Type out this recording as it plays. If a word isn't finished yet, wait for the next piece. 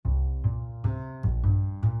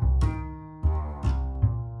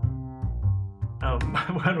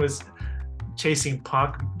One was chasing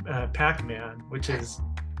Pac-Man, which is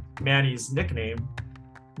Manny's nickname.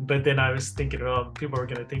 But then I was thinking, well, people are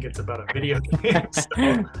going to think it's about a video game.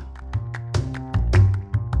 So,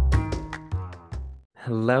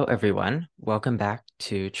 Hello, everyone. Welcome back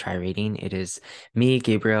to Try Reading. It is me,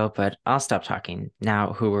 Gabriel, but I'll stop talking.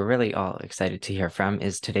 Now, who we're really all excited to hear from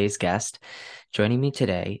is today's guest. Joining me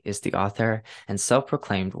today is the author and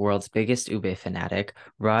self-proclaimed world's biggest ube fanatic,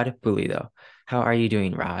 Rod Pulido. How are you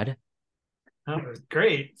doing, Rod? that was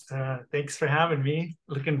great. Thanks for having me.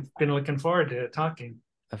 Been looking forward to talking.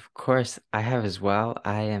 Of course, I have as well.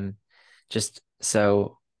 I am just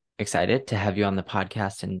so excited to have you on the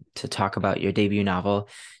podcast and to talk about your debut novel,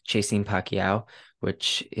 Chasing Pacquiao,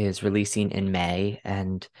 which is releasing in May.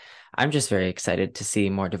 And I'm just very excited to see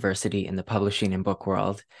more diversity in the publishing and book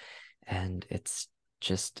world. And it's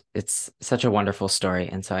such a wonderful story.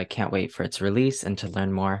 And so I can't wait for its release and to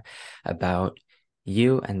learn more about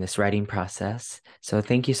you and this writing process. So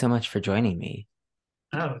thank you so much for joining me.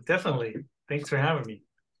 Oh, definitely. Thanks for having me.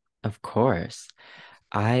 Of course.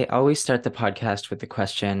 I always start the podcast with the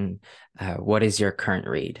question, what is your current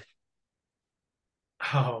read?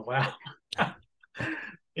 Oh, wow.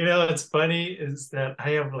 What's funny is that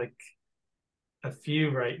I have like a few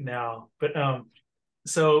right now, but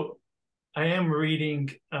so I am reading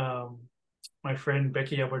my friend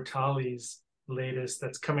Becky Albertalli's latest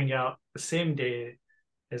that's coming out the same day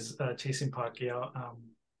as Chasing Pacquiao.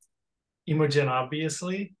 Imogen,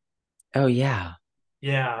 obviously. Oh, yeah,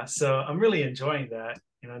 Yeah, so I'm really enjoying that.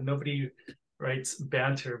 Nobody writes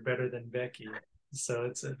banter better than Becky. So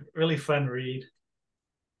it's a really fun read,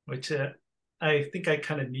 which I think I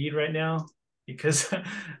kind of need right now because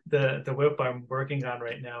the whip I'm working on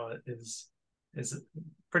right now is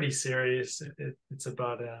pretty serious. It's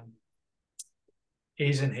about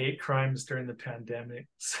Asian hate crimes during the pandemic.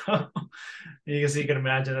 So you can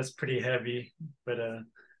imagine that's pretty heavy. But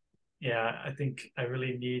yeah, I think I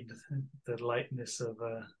really need the lightness of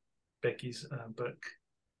Becky's book.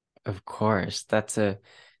 of course. That's a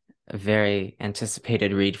very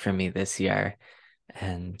anticipated read for me this year.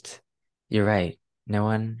 And you're right. No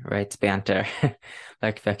one writes banter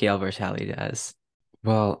like Becky Albertalli does.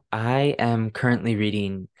 Well, I am currently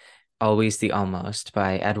reading Always the Almost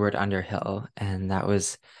by Edward Underhill, and that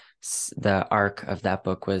was the arc of that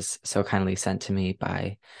book was so kindly sent to me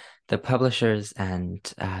by the publishers, and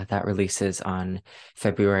that releases on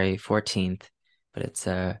February 14th. But it's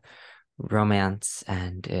a romance,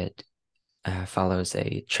 and it follows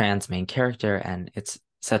a trans main character, and it's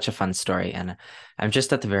such a fun story. And I'm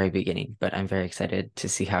just at the very beginning, but I'm very excited to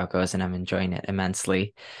see how it goes, and I'm enjoying it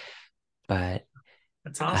immensely. But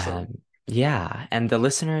That's awesome. um, yeah, and the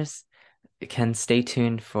listeners can stay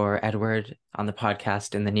tuned for Edward on the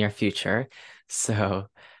podcast in the near future. So,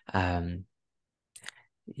 um,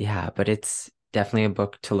 yeah, but it's definitely a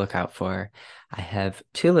book to look out for. I have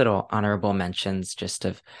two little honorable mentions just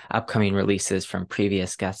of upcoming releases from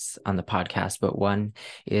previous guests on the podcast, but one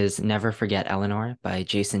is Never Forget Eleanor by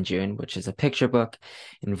Jason June, which is a picture book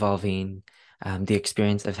involving the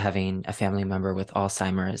experience of having a family member with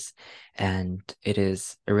Alzheimer's. And it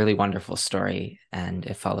is a really wonderful story, and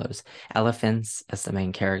it follows elephants as the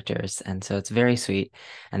main characters. And so it's very sweet.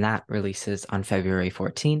 And that releases on February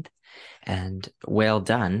 14th. And Whale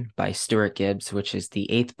Done by Stuart Gibbs, which is the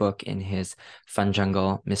eighth book in his Fun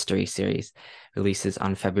Jungle mystery series, releases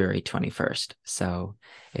on February 21st. So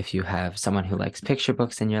if you have someone who likes picture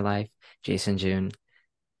books in your life, Jason June,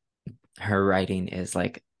 her writing is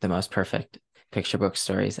like the most perfect picture book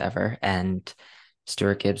stories ever. And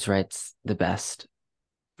Stuart Gibbs writes the best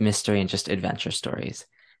mystery and just adventure stories.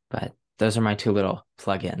 But those are my two little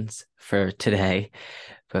plugins for today.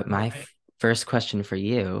 But All my right. first question for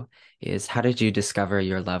you is how did you discover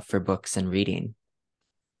your love for books and reading?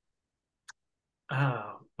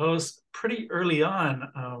 Well, it was pretty early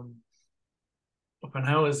on. When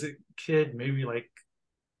I was a kid, maybe like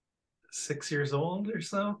 6 years old or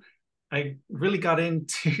so, I really got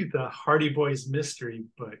into the Hardy Boys mystery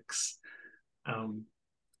books. Um,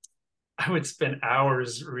 I would spend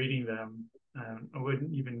hours reading them. I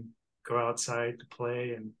wouldn't even go outside to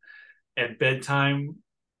play, and at bedtime,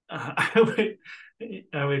 I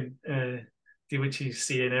would do what you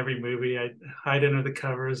see in every movie. I'd hide under the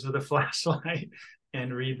covers with a flashlight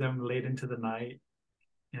and read them late into the night.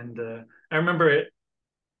 And I remember it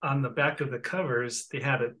on the back of the covers. They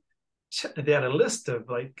had a list of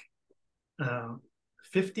like uh,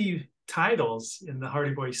 50 titles in the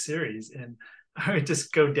Hardy Boys series, and I would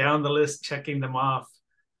just go down the list, checking them off,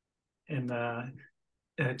 and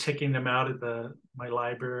checking them out at the my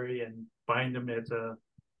library and buying them at the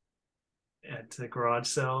garage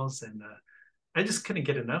sales. And I just couldn't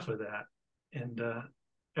get enough of that. And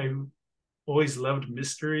I always loved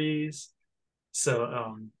mysteries. So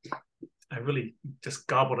I really just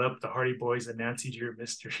gobbled up the Hardy Boys and Nancy Drew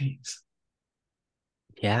mysteries.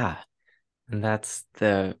 Yeah. And that's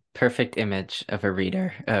the perfect image of a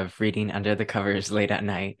reader, of reading under the covers late at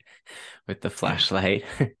night with the Yeah. flashlight.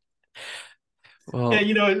 Yeah, Well,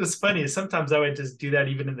 it was funny. Sometimes I would just do that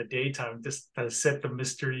even in the daytime, just to set the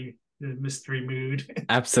mystery mood.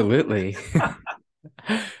 absolutely.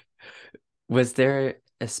 Was there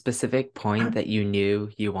a specific point that you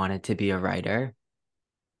knew you wanted to be a writer?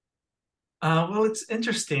 Well, it's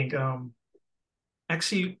interesting.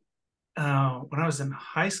 Actually, when I was in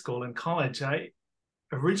high school and college, I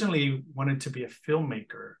originally wanted to be a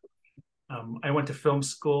filmmaker. I went to film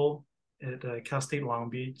school at Cal State Long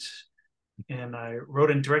Beach, and I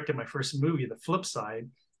wrote and directed my first movie, The Flip Side,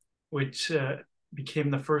 which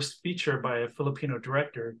became the first feature by a Filipino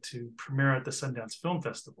director to premiere at the Sundance Film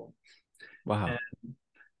Festival. And Wow.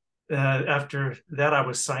 after that, I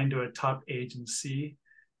was signed to a top agency.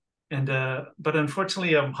 And but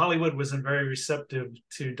unfortunately, Hollywood wasn't very receptive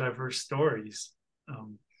to diverse stories.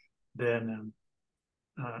 Um, then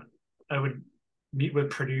uh, I would meet with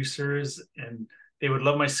producers, and they would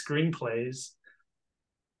love my screenplays,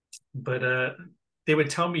 but they would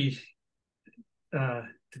tell me uh,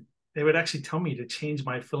 they would actually tell me to change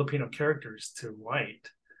my Filipino characters to white.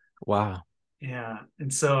 Wow. Yeah,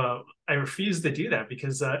 and so I refused to do that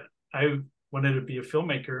because I wanted to be a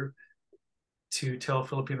filmmaker to tell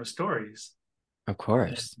Filipino stories. Of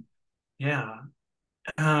And course. yeah,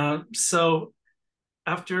 so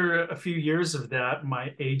after a few years of that,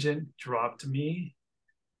 my agent dropped me,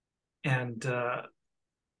 and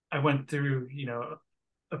I went through,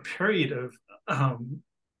 a period of um,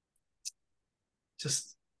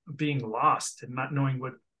 just being lost and not knowing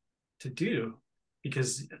what to do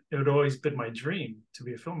because it had always been my dream to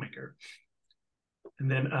be a filmmaker. And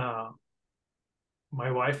then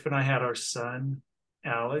my wife and I had our son,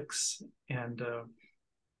 Alex, and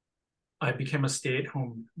I became a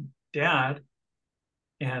stay-at-home dad.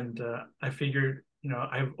 And I figured,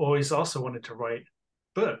 I've always also wanted to write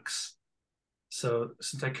books. So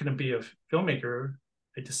since I couldn't be a filmmaker,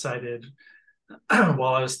 I decided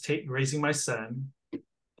while I was raising my son,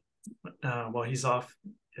 while he's off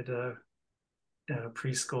at a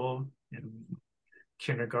preschool and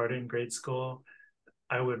kindergarten, grade school,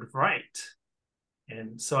 I would write.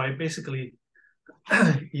 And so I basically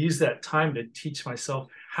used that time to teach myself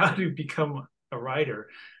how to become a writer.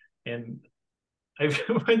 And I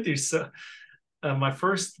went through my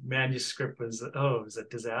first manuscript it was a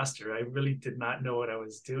disaster. I really did not know what I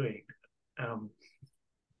was doing.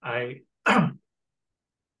 I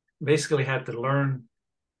basically had to learn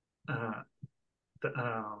uh, the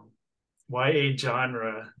YA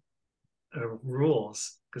genre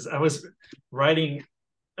rules because I was writing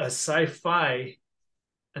a sci-fi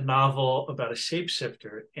novel about a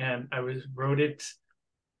shapeshifter, and wrote it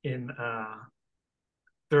in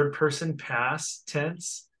third person past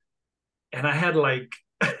tense, and I had like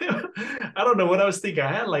I don't know what I was thinking.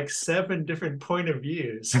 I had like seven different point of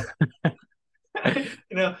views.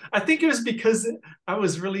 I think it was because I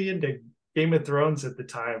was really into Game of Thrones at the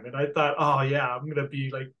time, and I thought, oh yeah, I'm gonna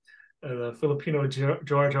be like Filipino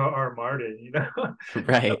George R. Martin,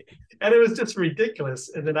 Right. and it was just ridiculous.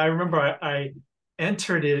 And then I remember I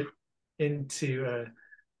entered it into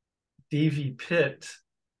DV Pitt,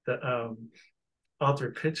 the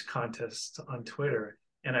author pitch contest on Twitter,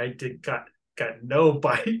 and I did got no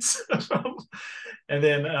bites. And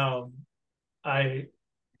then I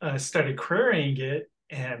started querying it,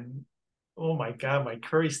 and oh my god, my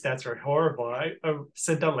query stats are horrible. I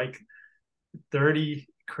sent out like 30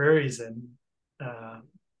 queries, and uh,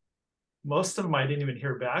 most of them I didn't even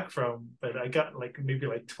hear back from, but I got like maybe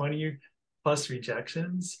like 20 plus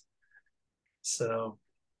rejections. So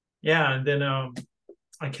yeah, and then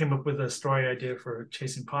I came up with a story idea for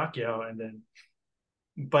Chasing Pacquiao, and then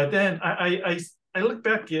but then I look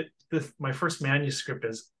back at my first manuscript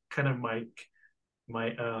as kind of my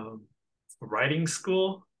writing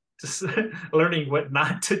school, just learning what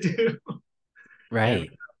not to do and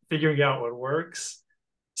Right. figuring out what works.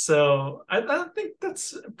 So I think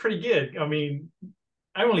that's pretty good. I mean,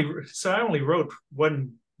 I only wrote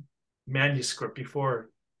one manuscript before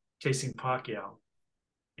Chasing Pacquiao,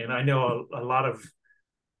 and I know a lot of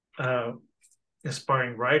uh,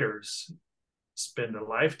 aspiring writers spend a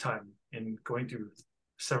lifetime in going through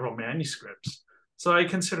several manuscripts. So I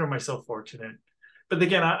consider myself fortunate. But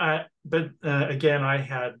again, again, I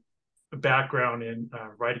had a background in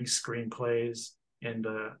writing screenplays, and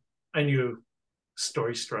I knew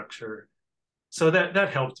story structure, so that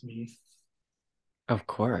helped me. Of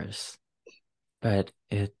course. But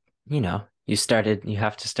you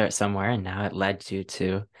have to start somewhere, and now it led you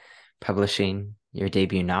to publishing your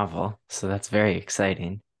debut novel. So that's very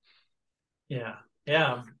exciting. Yeah,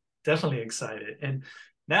 yeah, I'm definitely excited. And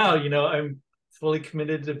now, I'm fully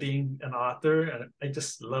committed to being an author, and I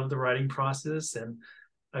just love the writing process. And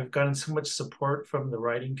I've gotten so much support from the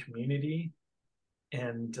writing community,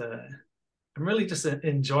 and I'm really just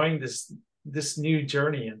enjoying this new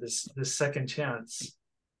journey and this second chance.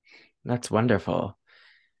 That's wonderful.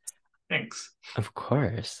 Thanks. Of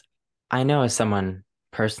course. I know as someone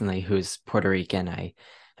personally who's Puerto Rican, I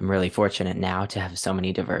am really fortunate now to have so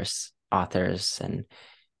many diverse authors and,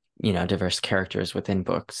 diverse characters within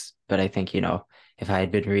books. But I think, if I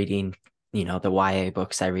had been reading, the YA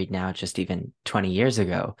books I read now, just even 20 years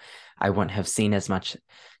ago, I wouldn't have seen as much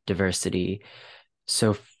diversity.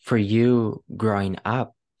 So for you growing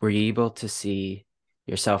up, were you able to see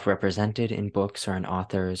yourself represented in books or in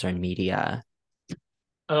authors or in media?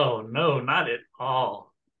 Oh no, not at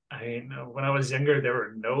all. I know when I was younger, there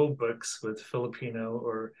were no books with Filipino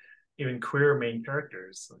or even queer main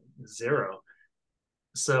characters, like zero.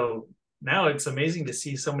 So now it's amazing to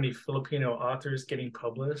see so many Filipino authors getting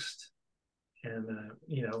published, and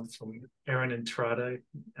from Aaron Entrada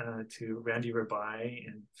to Randy Rabai,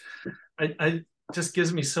 and I just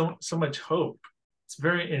gives me so much hope. It's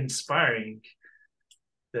very inspiring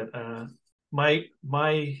that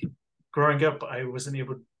my growing up, I wasn't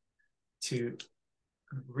able to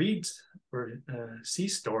read or see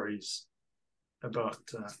stories about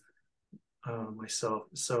myself.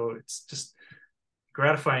 So it's just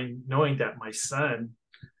gratifying knowing that my son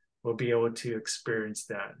will be able to experience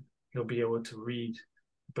that. He'll be able to read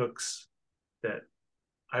books that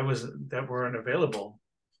that weren't available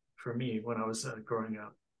for me when I was growing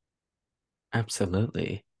up.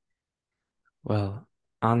 Absolutely. Well,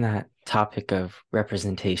 on that topic of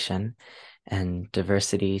representation and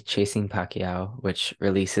diversity, Chasing Pacquiao, which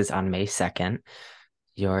releases on May 2nd,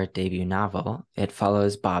 your debut novel, it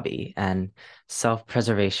follows Bobby, and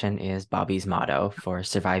self-preservation is Bobby's motto for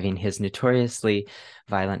surviving his notoriously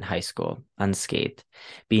violent high school unscathed.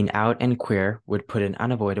 Being out and queer would put an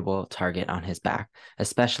unavoidable target on his back,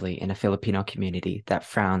 especially in a Filipino community that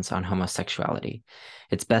frowns on homosexuality.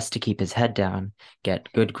 It's best to keep his head down,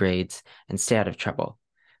 get good grades, and stay out of trouble.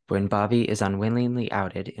 When Bobby is unwillingly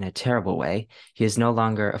outed in a terrible way, he is no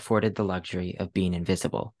longer afforded the luxury of being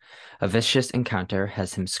invisible. A vicious encounter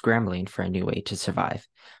has him scrambling for a new way to survive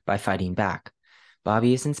by fighting back.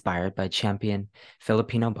 Bobby is inspired by champion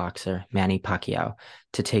Filipino boxer Manny Pacquiao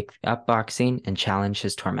to take up boxing and challenge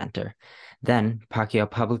his tormentor. Then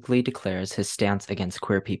Pacquiao publicly declares his stance against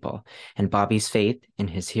queer people, and Bobby's faith in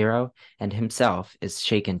his hero and himself is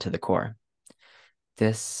shaken to the core.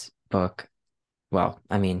 This book, well,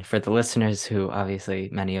 I mean, for the listeners who obviously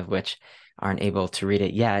many of which aren't able to read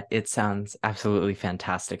it yet, it sounds absolutely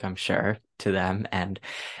fantastic, I'm sure, to them. And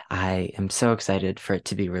I am so excited for it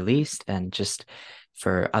to be released and just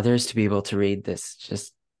for others to be able to read this,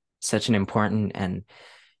 just such an important and,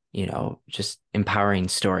 just empowering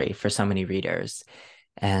story for so many readers.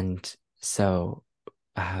 And so,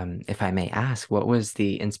 if I may ask, what was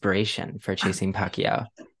the inspiration for Chasing Pacquiao?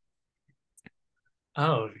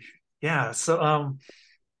 Oh, yeah. So, well,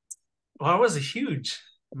 I was a huge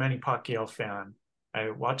Manny Pacquiao fan. I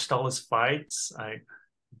watched all his fights. I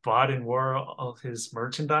bought and wore all his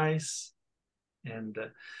merchandise, and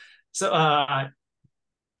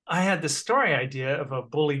I had this story idea of a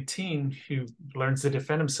bullied teen who learns to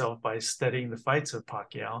defend himself by studying the fights of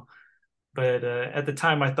Pacquiao. But at the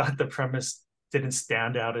time, I thought the premise didn't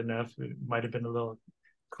stand out enough. It might have been a little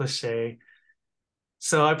cliche.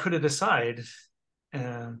 So I put it aside.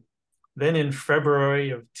 And then in February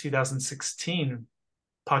of 2016,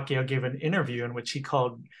 Pacquiao gave an interview in which he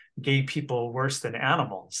called gay people worse than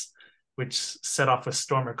animals, which set off a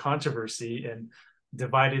storm of controversy and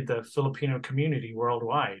divided the Filipino community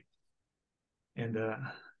worldwide. And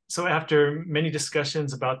so, after many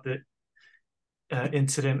discussions about the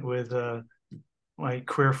incident with my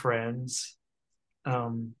queer friends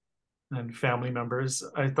um, and family members,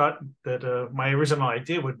 I thought that my original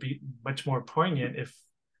idea would be much more poignant if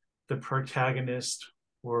the protagonist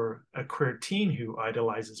were a queer teen who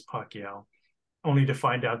idolizes Pacquiao, only to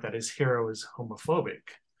find out that his hero is homophobic.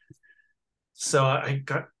 So I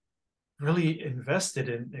got really invested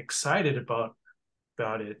and excited about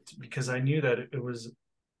it because I knew that it was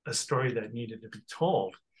a story that needed to be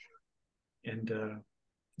told. And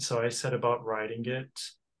so I set about writing it.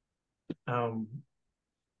 Um,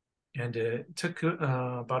 and it took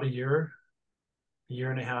about a year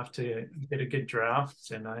and a half to get a good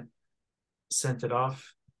draft. And I sent it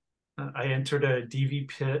off I entered a DV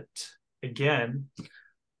pit again,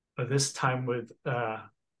 but this time with a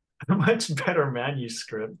much better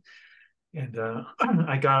manuscript. And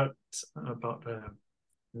I got about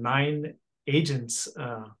 9 agents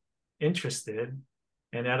interested.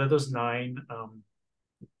 And out of those 9,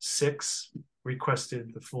 6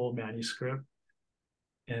 requested the full manuscript.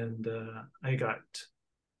 And I got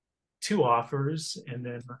 2 offers. And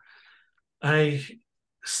then I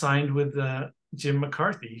signed with Jim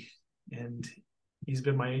McCarthy, and he's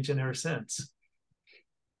been my agent ever since.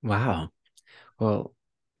 Wow. Well,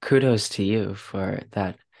 kudos to you for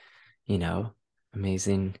that, you know,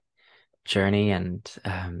 amazing journey. And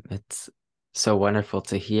it's so wonderful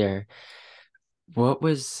to hear. What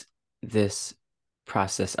was this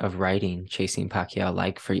process of writing Chasing Pacquiao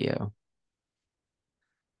like for you?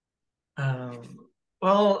 Um,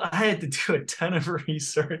 well, I had to do a ton of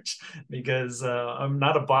research because I'm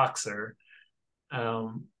not a boxer.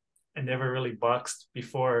 Um, I never really boxed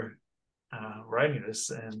before writing this,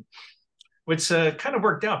 and which kind of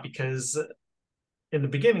worked out because in the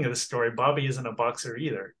beginning of the story, Bobby isn't a boxer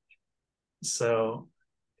either. So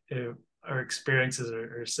it, our experiences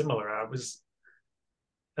are similar. I was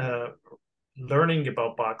uh, learning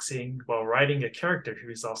about boxing while writing a character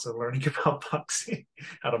who's also learning about boxing,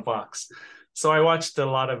 how to box. So I watched a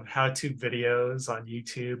lot of how-to videos on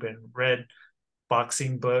YouTube and read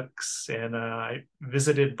boxing books, and I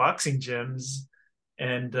visited boxing gyms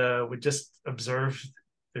and would just observe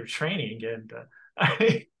their training. And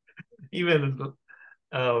I even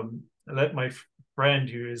let my friend,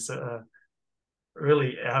 who is a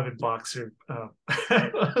really avid boxer,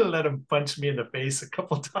 let him punch me in the face a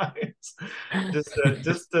couple times,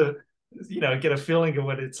 just to get a feeling of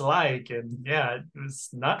what it's like. And yeah, it was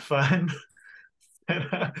not fun.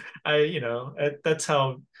 And that's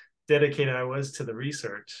how dedicated I was to the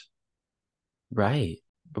research. Right.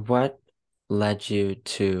 What led you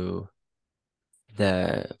to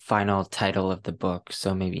the final title of the book?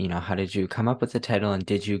 So maybe, how did you come up with the title and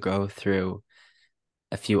did you go through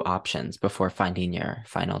a few options before finding your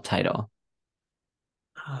final title?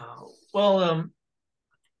 Well,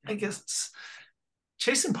 I guess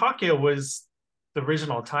Chasing Pacquiao was the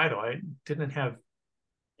original title. I didn't have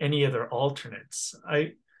any other alternates.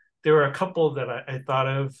 There were a couple that I thought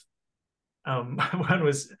of. One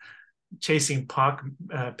was Chasing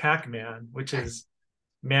Pac-Man, which is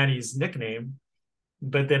Manny's nickname.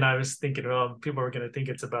 But then I was thinking, well, people are going to think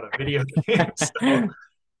it's about a video game.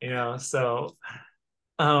 So, so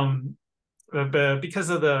but because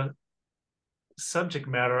of the subject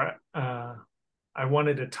matter, I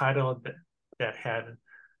wanted a title that had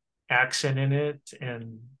action in it,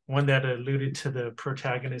 and one that alluded to the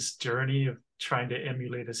protagonist's journey of trying to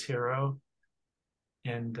emulate his hero.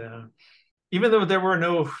 And even though there were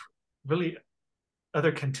no really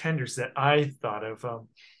other contenders that I thought of,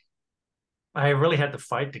 I really had to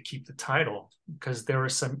fight to keep the title because there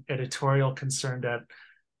was some editorial concern that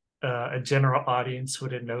a general audience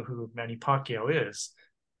wouldn't know who Manny Pacquiao is,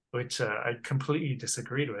 which I completely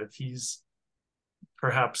disagreed with. He's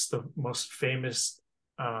perhaps the most famous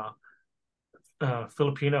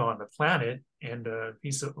Filipino on the planet, and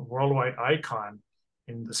he's a worldwide icon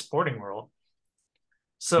in the sporting world.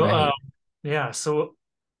 So, Right. yeah, so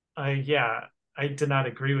I did not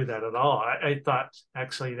agree with that at all. I thought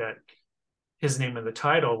actually that his name in the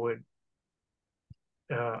title would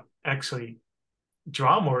actually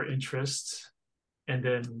draw more interest, and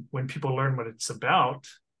then when people learn what it's about,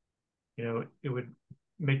 it would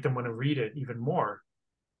make them want to read it even more.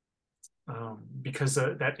 Because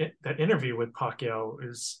that interview with Pacquiao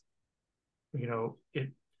is, it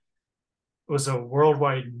was a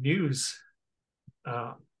worldwide news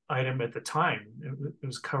uh, item at the time. It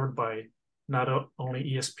was covered by not only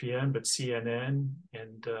ESPN but CNN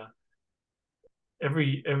and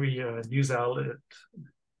every news outlet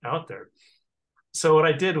out there. So what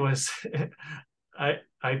I did was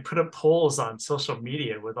I put up polls on social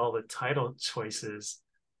media with all the title choices.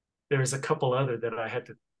 There's a couple other that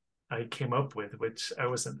I came up with, which I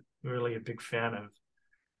wasn't really a big fan of.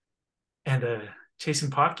 And Chasing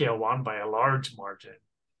Pacquiao won by a large margin.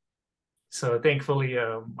 So thankfully,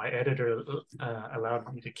 my editor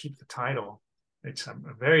allowed me to keep the title, which I'm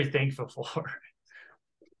very thankful for.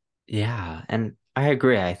 Yeah. And I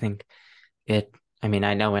agree. I think it, I mean,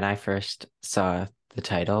 I know when I first saw the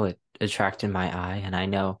title, it attracted my eye. And I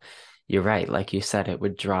know you're right. Like you said, it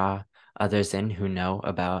would draw others in who know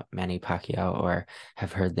about Manny Pacquiao or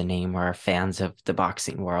have heard the name or are fans of the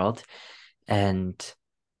boxing world. And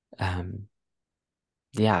um,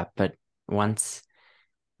 yeah, but once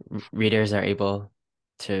readers are able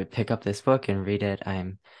to pick up this book and read it,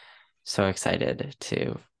 I'm so excited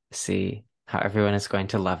to see how everyone is going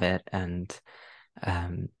to love it. And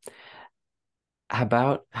um,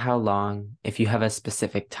 about how long, if you have a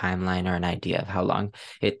specific timeline or an idea of how long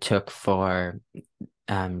it took for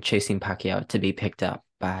Chasing Pacquiao to be picked up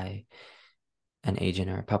by an agent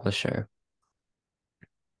or a publisher.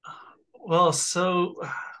 Well, so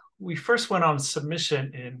we first went on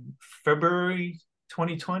submission in February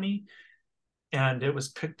 2020, and it was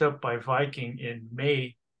picked up by Viking in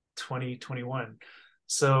May 2021.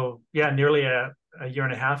 So yeah, nearly a year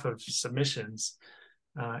and a half of submissions.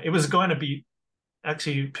 It was going to be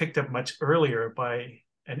actually picked up much earlier by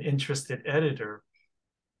an interested editor,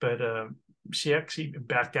 but she actually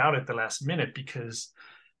backed out at the last minute because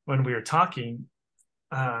when we were talking,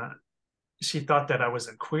 uh, she thought that I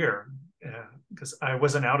wasn't queer because I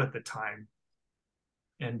wasn't out at the time.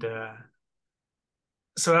 And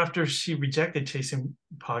so after she rejected Chasing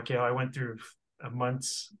Pacquiao, I went through a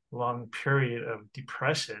months long period of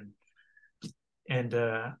depression. And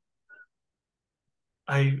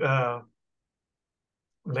I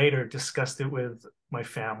later discussed it with my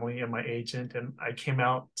family and my agent, and I came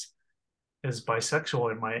out as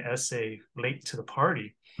bisexual in my essay, Late to the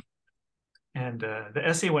Party. And the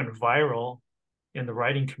essay went viral in the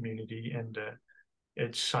writing community, and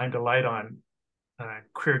it shined a light on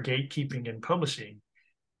queer gatekeeping in publishing,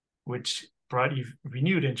 which brought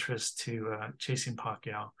renewed interest to Chasing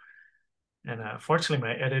Pacquiao. And fortunately,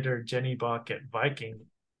 my editor, Jenny Bach at Viking,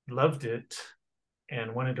 loved it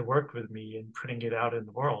and wanted to work with me in putting it out in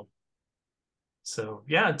the world. So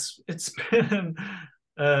yeah, it's been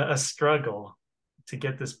a struggle to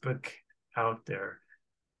get this book out there,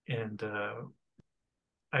 and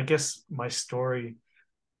I guess my story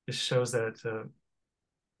just shows that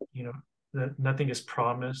you know that nothing is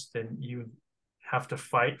promised, and you have to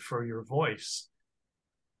fight for your voice.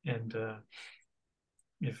 And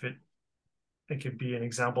if it could be an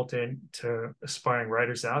example to aspiring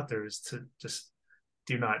writers out there is to just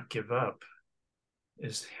do not give up,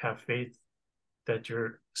 is have faith that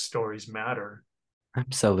your stories matter.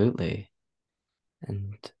 Absolutely.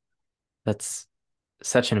 And that's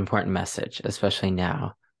such an important message, especially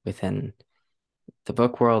now within the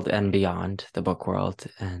book world and beyond the book world.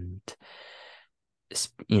 And,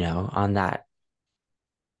 on that,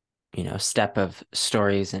 step of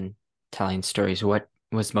stories and telling stories, what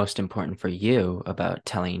was most important for you about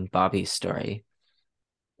telling Bobby's story?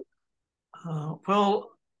 Well,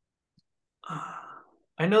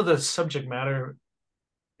 I know the subject matter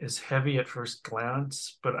is heavy at first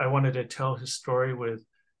glance, but I wanted to tell his story with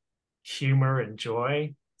humor and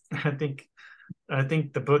joy. I think I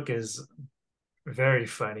think the book is very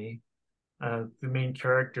funny. The main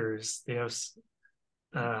characters, they have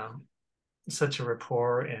uh, such a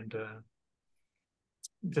rapport, and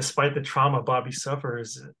despite the trauma Bobby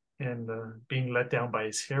suffers and being let down by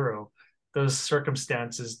his hero, those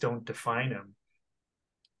circumstances don't define him.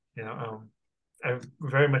 I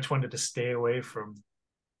very much wanted to stay away from,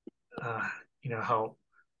 uh, how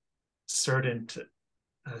certain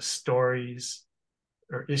stories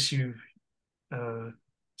or issue uh,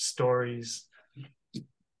 stories,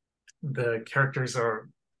 the characters are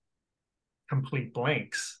complete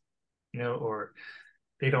blanks, or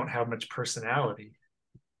they don't have much personality,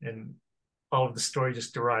 and all of the story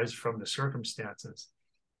just derives from the circumstances.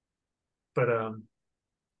 But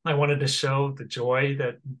I wanted to show the joy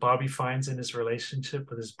that Bobby finds in his relationship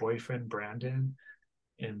with his boyfriend Brandon,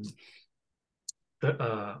 and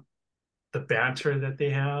the the banter that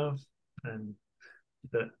they have, and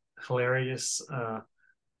the hilarious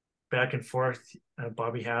back and forth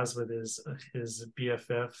Bobby has with his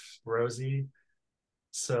BFF Rosie.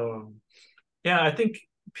 So yeah, I think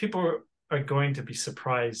people are going to be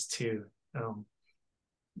surprised too,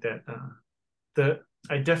 that the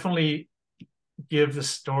I definitely give the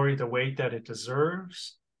story the weight that it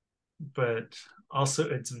deserves, but also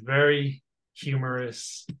it's very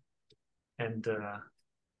humorous, and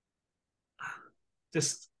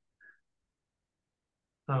just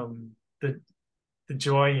the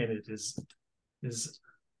joy in it is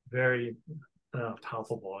very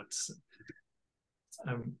palpable.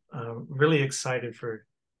 I'm really excited for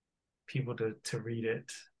people to read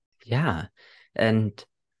it. Yeah. And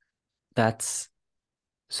that's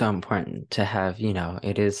so important to have,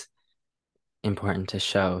 it is important to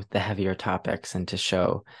show the heavier topics and to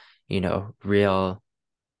show, real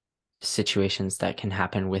situations that can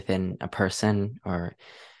happen within a person, or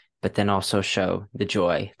but then also show the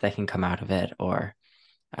joy that can come out of it, or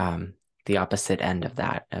the opposite end of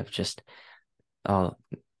that, of just all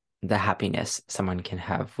the happiness someone can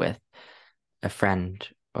have with a friend,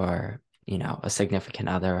 or a significant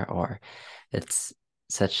other. Or it's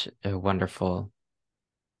such a wonderful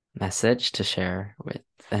message to share with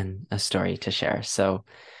and a story to share. So,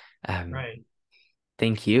 um, Right.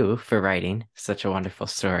 thank you for writing such a wonderful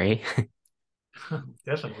story.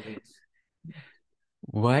 Definitely.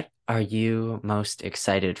 What are you most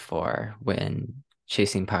excited for when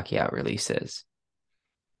Chasing Pacquiao releases?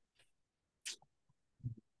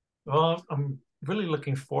 Well, I'm really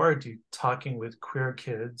looking forward to talking with queer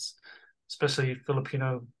kids, especially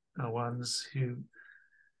Filipino ones who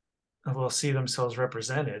will see themselves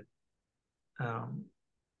represented. Um,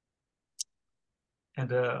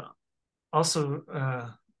 and also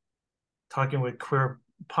talking with queer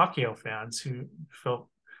Pacquiao fans who felt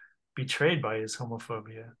betrayed by his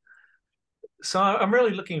homophobia. So I'm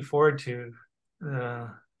really looking forward to uh,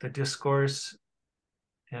 the discourse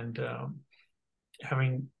and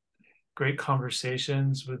having great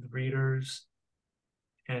conversations with readers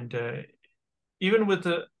and even with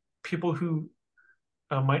the people who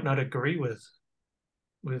might not agree with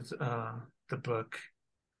the book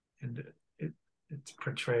and it, its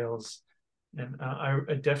portrayals. And I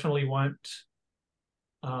definitely want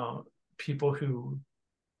uh, people who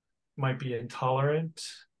might be intolerant,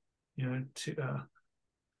 to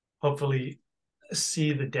hopefully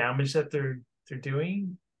see the damage that they're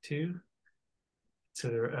doing to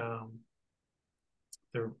their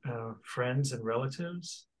friends and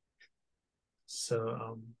relatives.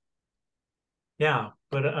 So yeah,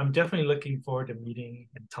 but I'm definitely looking forward to meeting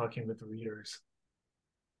and talking with the readers.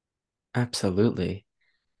 Absolutely.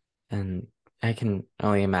 And I can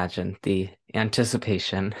only imagine the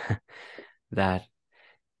anticipation that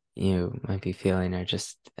you might be feeling, or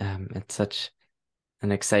just it's such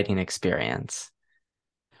an exciting experience.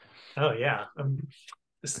 Oh yeah, I'm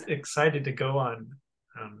just excited to go on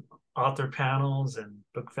um, author panels and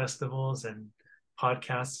book festivals and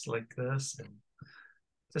podcasts like this, and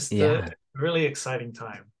just a Yeah, really exciting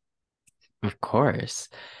time. of course.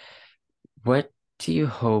 What do you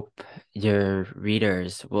hope your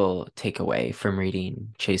readers will take away from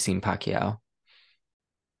reading Chasing Pacquiao?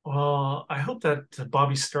 Well, I hope that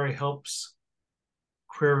Bobby's story helps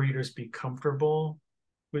queer readers be comfortable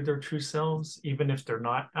with their true selves, even if they're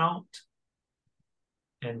not out,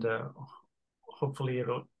 and hopefully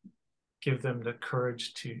it'll give them the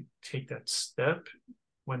courage to take that step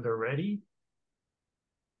when they're ready.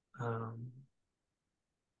 Um,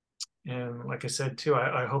 and like I said too,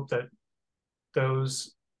 I hope that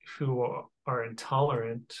those who are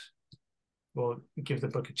intolerant will give the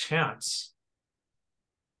book a chance,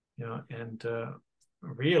 and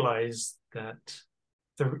realize that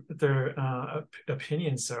their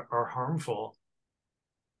opinions are harmful.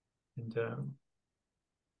 And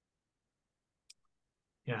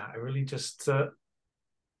yeah, I really just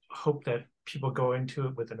hope that people go into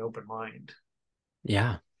it with an open mind.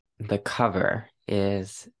 Yeah, the cover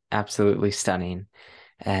is absolutely stunning,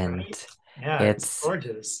 and Right? Yeah, it's it's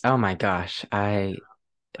gorgeous. oh my gosh, it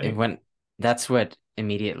I went that's what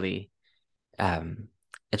immediately um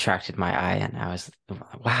attracted my eye, and I was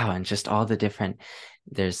wow, and just all the different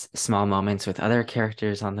there's small moments with other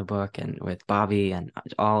characters on the book and with Bobby and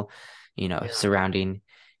all yeah, surrounding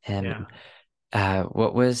him. yeah.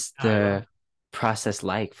 What was I love. the process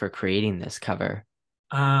like for creating this cover?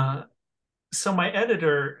 Uh, so my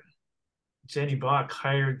editor Jenny Bach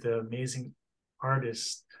hired the amazing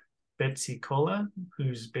artist Betsy Cola,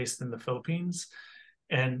 who's based in the Philippines,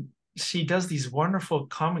 and she does these wonderful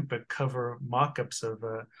comic book cover mock-ups of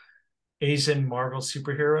Asian Marvel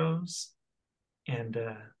superheroes. And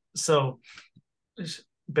so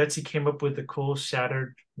Betsy came up with the cool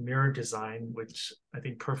shattered mirror design, which I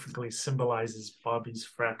think perfectly symbolizes Bobby's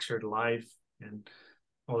fractured life and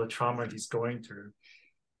all the trauma he's going through.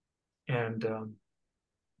 And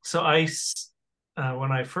so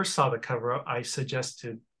when I first saw the cover, I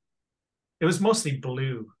suggested it was mostly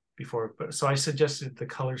blue before, but so I suggested the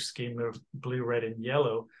color scheme of blue, red, and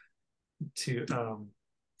yellow to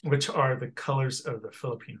which are the colors of the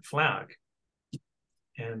Philippine flag.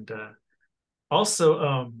 And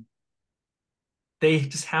also, they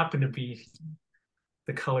just happen to be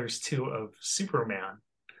the colors too of Superman.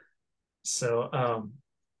 So,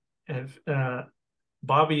 and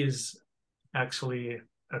Bobby is actually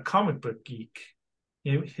a comic book geek.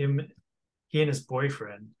 Him, he and his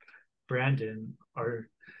boyfriend Brandon are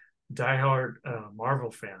diehard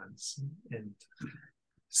Marvel fans, and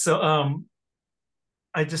so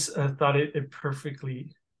I just thought it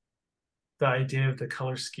perfectly the idea of the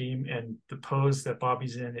color scheme and the pose that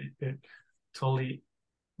Bobby's in. It totally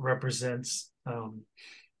represents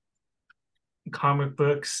comic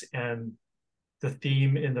books and the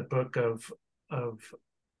theme in the book of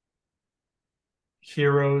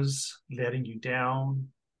heroes letting you down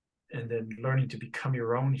and then learning to become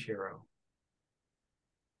your own hero.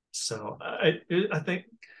 So I think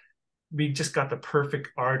we just got the perfect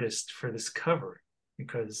artist for this cover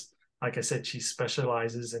because, like I said, she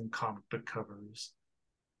specializes in comic book covers,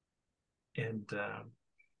 and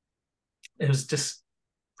it was just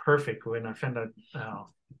perfect when I found out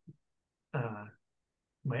uh,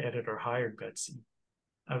 my editor hired Betsy.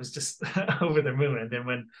 I was just over the moon, and then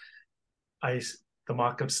when I the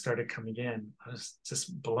mock-ups started coming in, I was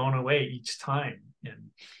just blown away each time,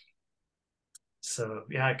 and so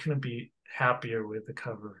yeah, I couldn't be happier with the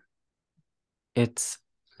cover. It's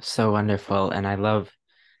so wonderful, and I love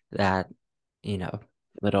that, you know,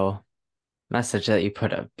 little message that you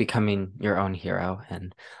put of becoming your own hero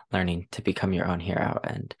and learning to become your own hero.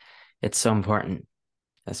 And it's so important,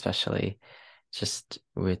 especially just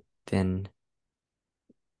within,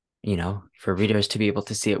 for readers to be able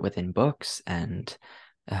to see it within books and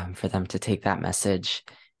for them to take that message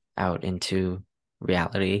out into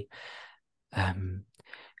reality. Um,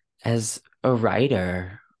 as a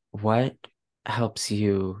writer, what helps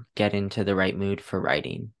you get into the right mood for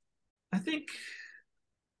writing? I think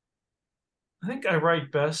I think I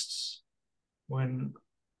write best when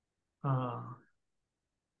uh,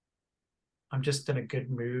 I'm just in a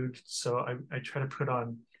good mood. So I try to put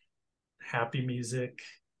on happy music,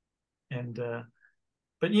 and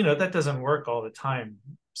but that doesn't work all the time.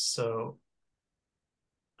 So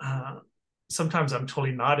uh, sometimes I'm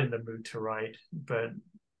totally not in the mood to write, but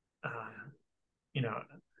uh, you know,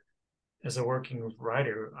 as a working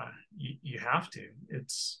writer, you have to.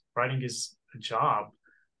 It's writing is a job.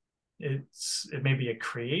 It may be a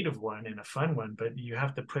creative one and a fun one, but you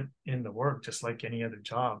have to put in the work just like any other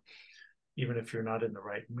job, even if you're not in the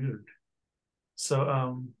right mood.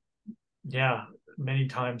 So yeah, many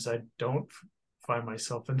times I don't find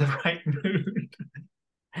myself in the right mood,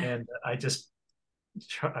 and I just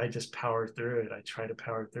power through it. I try to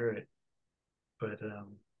power through it, but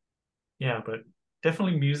yeah, but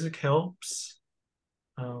definitely music helps.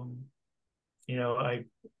 Um, I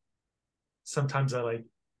sometimes I like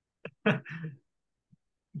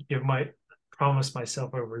give my promise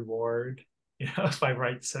myself a reward. If I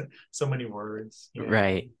write so many words.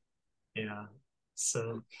 Right. Yeah.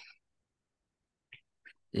 So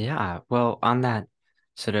Yeah. Well, on that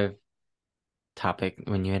sort of topic,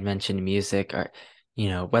 when you had mentioned music or,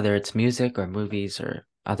 whether it's music or movies or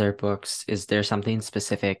other books, is there something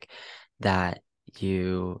specific that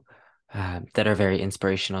you that are very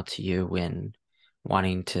inspirational to you when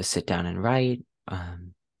wanting to sit down and write,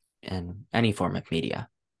 in any form of media?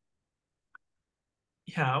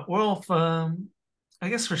 yeah, well, I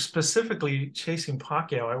guess for specifically chasing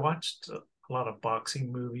Pacquiao, I watched a lot of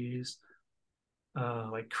boxing movies,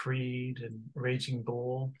 like Creed and Raging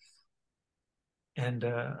Bull, and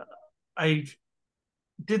I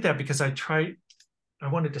did that because I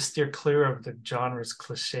wanted to steer clear of the genre's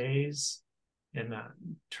cliches and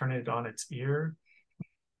turn it on its ear,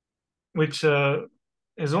 which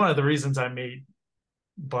is one of the reasons I made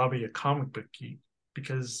Bobby a comic book geek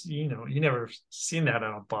because you never seen that in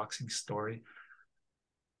a boxing story.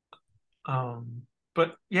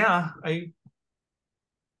 But yeah, I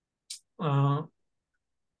uh,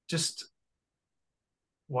 just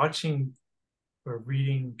watching or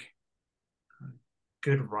reading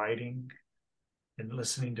good writing and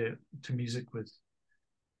listening to music with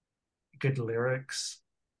good lyrics.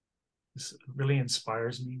 This really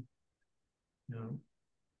inspires me. You know,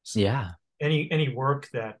 Yeah, any work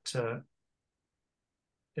that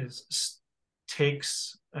is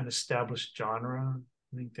takes an established genre,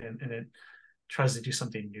 I think, and it tries to do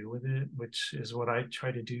something new with it, which is what I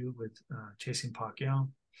try to do with Chasing Pacquiao.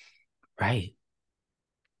 right.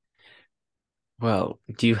 Well,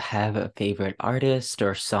 do you have a favorite artist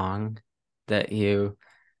or song that you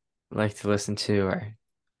like to listen to or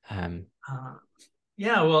um Uh,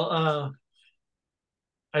 yeah, well,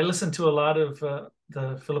 I listen to a lot of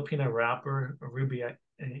the Filipino rapper Ruby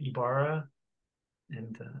Ibarra,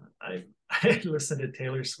 and I listen to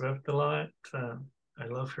Taylor Swift a lot. I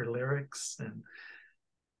love her lyrics, and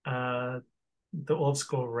uh, the old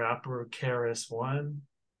school rapper KRS-One.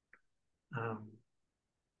 Um,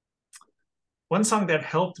 One song that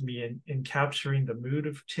helped me in capturing the mood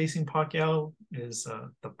of Chasing Pacquiao is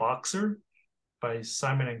 "The Boxer" by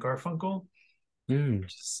Simon and Garfunkel. mm,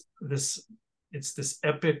 Just this, it's this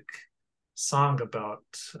epic song about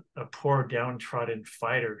a poor downtrodden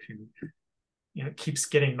fighter who keeps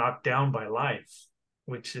getting knocked down by life,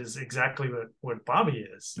 which is exactly what Bobby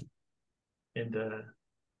is. And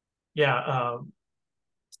yeah,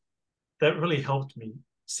 that really helped me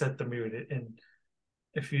set the mood. And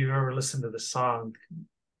if you ever listen to the song,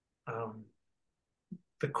 um,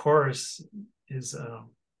 the chorus is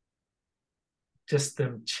just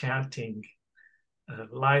them chanting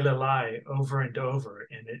lie la lie over and over,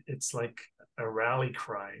 and it's like a rally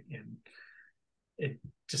cry, and it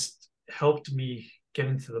just helped me get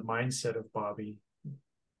into the mindset of Bobby,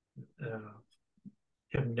 uh,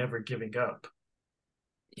 him never giving up.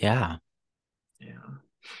 Yeah. Yeah.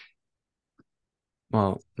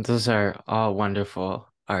 Well, those are all wonderful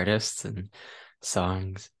artists and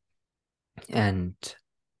songs. And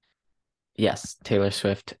yes, Taylor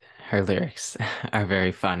Swift, her lyrics are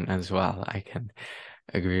very fun as well. I can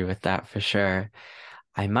agree with that for sure.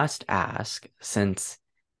 I must ask, since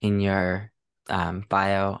in your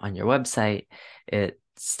bio on your website, it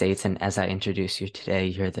states, and as I introduce you today,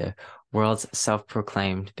 you're the world's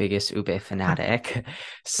self-proclaimed biggest ube fanatic.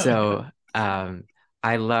 So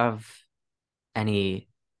I love any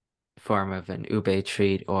form of an ube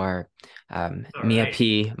treat, or All Mia right.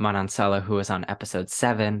 P. Manansala, who was on episode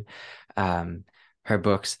 7. Um, Her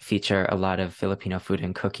books feature a lot of Filipino food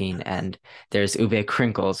and cooking, and there's ube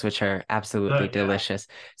crinkles, which are absolutely Yeah. delicious.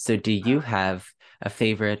 So, do you have a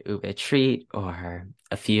favorite ube treat or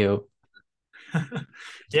a few?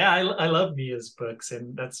 Yeah, I love Mia's books,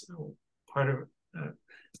 and that's part of uh,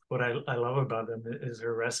 what I love about them is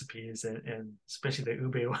her recipes, and especially the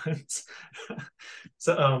ube ones.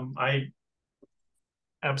 So I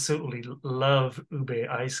absolutely love ube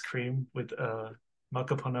ice cream with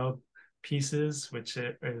makapono pieces, which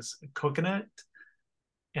is coconut,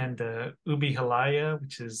 and ube halaya,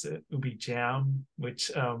 which is ube jam,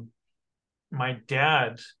 which my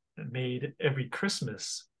dad made every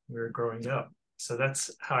Christmas when we were growing up. So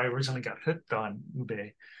that's how I originally got hooked on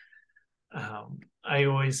ube. I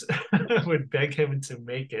always would beg him to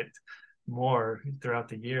make it more throughout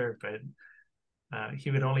the year, but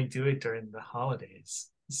he would only do it during the holidays.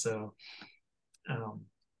 So, um,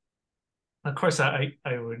 of course, I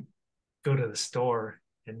would go to the store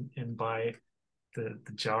and buy the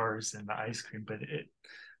jars and the ice cream, but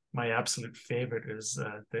my absolute favorite is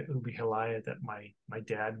the ubi halaya that my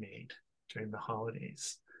dad made during the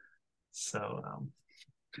holidays. So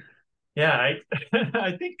yeah, I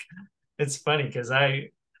I think it's funny because I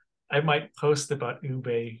might post about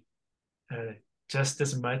ube uh, just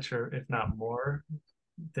as much or if not more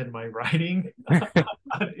than my writing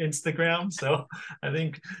on Instagram. So I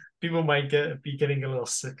think people might be getting a little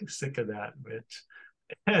sick of that. Which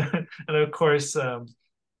and of course the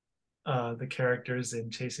characters in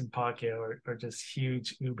Chasing Pacquiao are just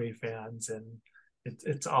huge ube fans, and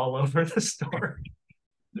it's all over the store.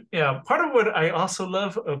 Yeah, part of what I also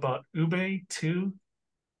love about ube too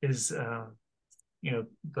is the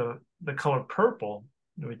color purple,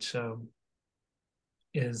 which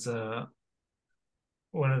is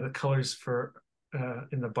one of the colors for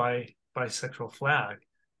in the bisexual flag.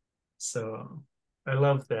 So I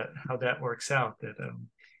love that how that works out. That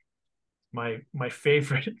my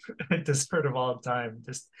favorite dessert of all time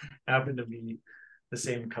just happened to be the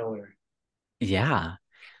same color. Yeah.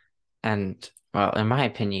 And well, in my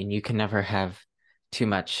opinion, you can never have too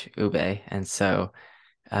much ube. And so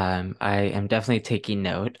I am definitely taking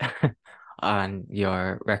note on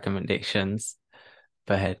your recommendations.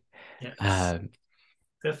 But Yes, um,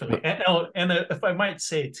 definitely. w- And if I might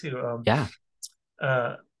say too, yeah,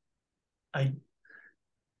 uh, I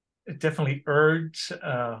definitely urge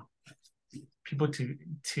people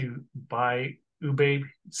to buy ube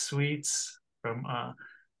sweets from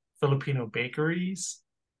Filipino bakeries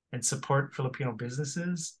and support Filipino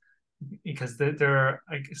businesses because there are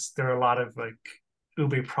I guess there are a lot of like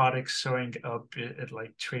ube products showing up at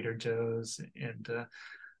like Trader Joe's, and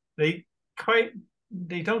they quite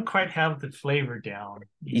they don't quite have the flavor down.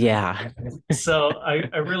 yeah, So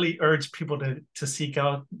I really urge people to seek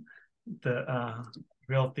out the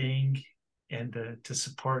real thing and to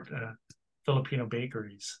support Filipino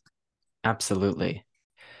bakeries. absolutely.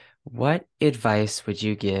 What advice would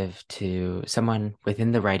you give to someone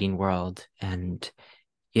within the writing world? And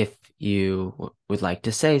if you would like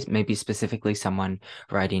to say, maybe specifically someone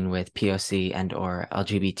writing with POC and or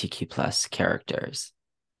LGBTQ plus characters?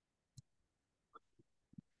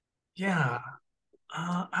 Yeah,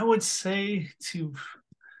 I would say to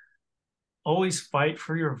always fight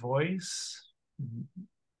for your voice.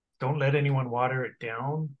 Don't let anyone water it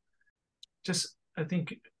down. Just, I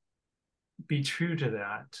think, be true to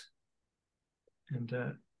that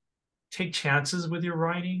and take chances with your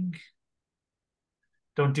writing.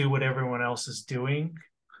 Don't do what everyone else is doing.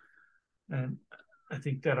 And I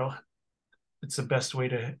think it's the best way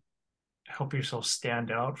to help yourself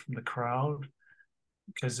stand out from the crowd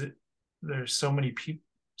because there's so many people,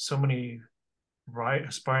 so many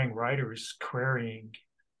aspiring writers querying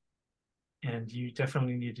and you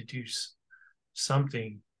definitely need to do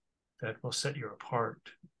something that will set you apart.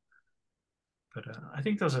 But I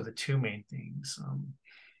think those are the two main things.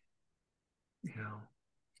 You know,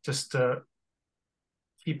 just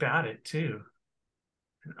keep at it too.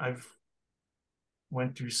 I've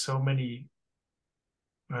went through so many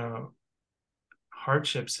uh,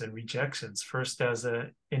 hardships and rejections. First as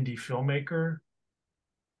an indie filmmaker,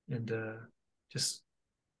 and just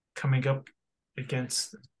coming up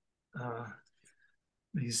against uh,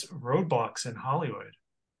 these roadblocks in Hollywood,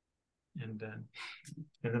 and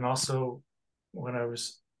then also when I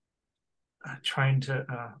was trying to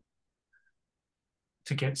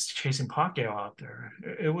get Chasing Pacquiao out there,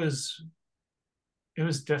 it was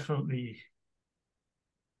definitely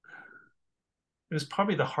it was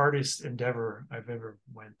probably the hardest endeavor I've ever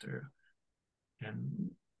went through.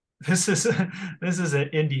 And this is this is an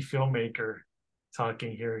indie filmmaker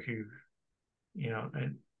talking here who,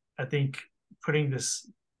 and I think putting this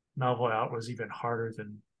novel out was even harder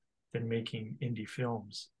than making indie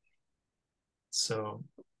films. So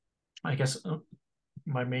I guess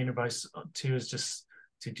my main advice too is just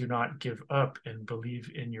to do not give up and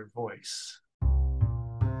believe in your voice.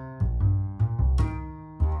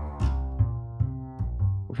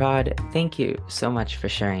 Rod, thank you so much for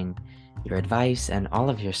sharing your advice and all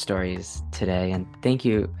of your stories today. And thank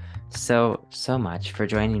you so much for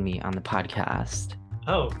joining me on the podcast.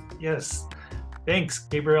 Oh, yes. Thanks,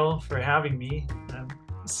 Gabriel, for having me.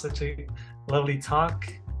 Such a lovely talk.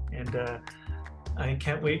 And I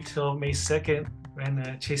can't wait till May 2nd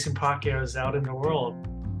when Chasing Pacquiao is out in the world.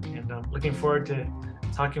 And I'm looking forward to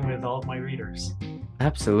talking with all of my readers.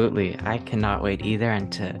 Absolutely. I cannot wait either,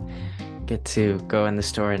 and to get to go in the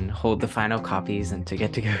store and hold the final copies and to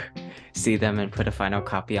get to go see them and put a final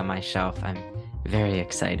copy on my shelf. I'm very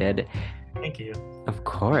excited. Thank you. Of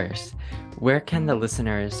course. Where can the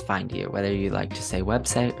listeners find you? Whether you like to say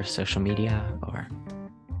website or social media or...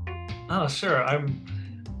 Oh, sure. I'm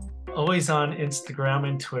always on Instagram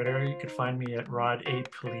and Twitter. You could find me at Rod A.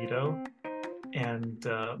 Pulido, and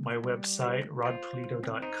my website,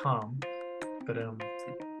 rodpulido.com. But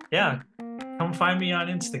yeah, come find me on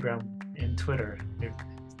Instagram and Twitter.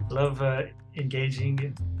 I love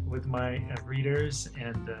engaging with my readers,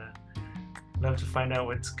 and love to find out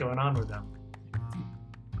what's going on with them.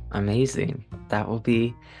 Amazing. That will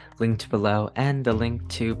be linked below, and the link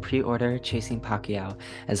to pre-order Chasing Pacquiao,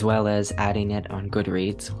 as well as adding it on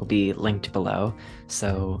Goodreads, will be linked below.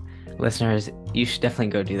 So listeners, you should definitely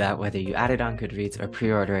go do that, whether you add it on Goodreads or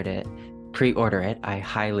pre-order it. I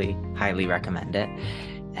highly recommend it.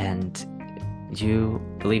 And you,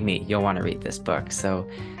 believe me, you'll want to read this book. So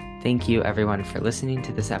thank you everyone for listening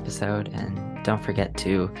to this episode, and don't forget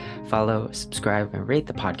to follow, subscribe, and rate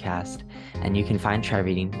the podcast. And you can find Try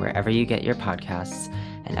Reading wherever you get your podcasts,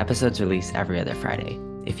 and episodes release every other Friday.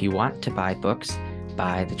 If you want to buy books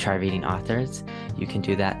by the Try Reading authors, you can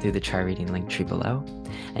do that through the Try Reading link tree below.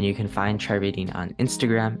 And you can find Try Reading on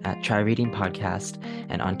Instagram at Try Reading Podcast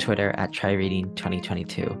and on Twitter at Try Reading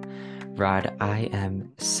 2022. Rod, I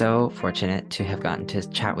am so fortunate to have gotten to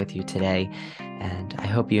chat with you today, and I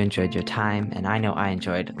hope you enjoyed your time, and I know I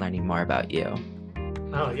enjoyed learning more about you.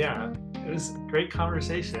 Oh, yeah. It was a great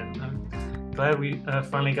conversation. I'm glad we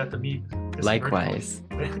finally got to meet. Likewise.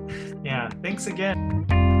 Yeah, thanks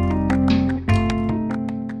again.